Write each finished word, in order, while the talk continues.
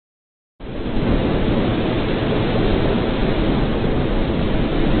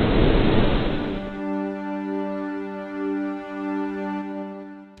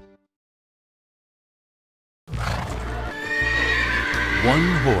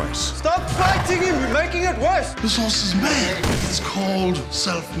horse. Stop fighting him! You're making it worse! This horse is mad. It's called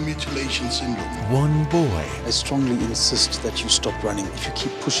self-mutilation syndrome. One boy. I strongly insist that you stop running. If you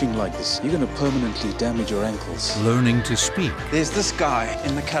keep pushing like this, you're going to permanently damage your ankles. Learning to speak. There's this guy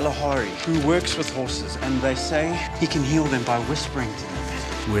in the Kalahari who works with horses, and they say he can heal them by whispering to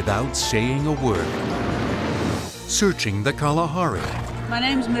them. Without saying a word. Searching the Kalahari. My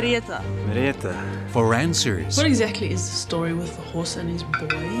name's Marietta. For answers. What exactly is the story with the horse and his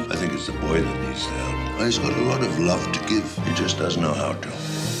boy? I think it's the boy that needs the help. He's got a lot of love to give. He just doesn't know how to.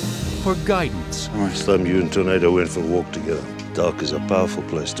 For guidance. Last time you and Tornado went for a walk together. Dark is a powerful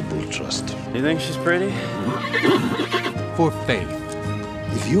place to build trust. You think she's pretty? For faith.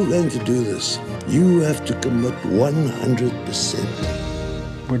 If you learn to do this, you have to commit 100%.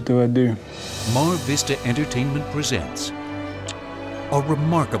 What do I do? MarVista Entertainment presents a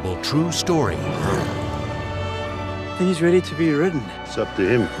remarkable true story. I think he's ready to be ridden. It's up to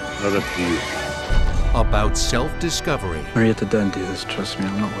him, not up to you. About self-discovery. Marietta, don't do this. Trust me,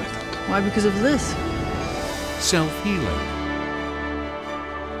 I'm not worth it. Why? Because of this? Self-healing.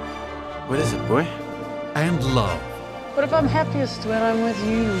 What is it, boy? And love. What if I'm happiest when I'm with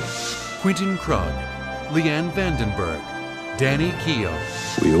you? Quentin Krug, Leanne Vandenberg, Danny Keogh.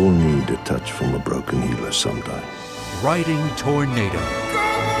 We all need a touch from a broken healer sometime. Riding Tornado.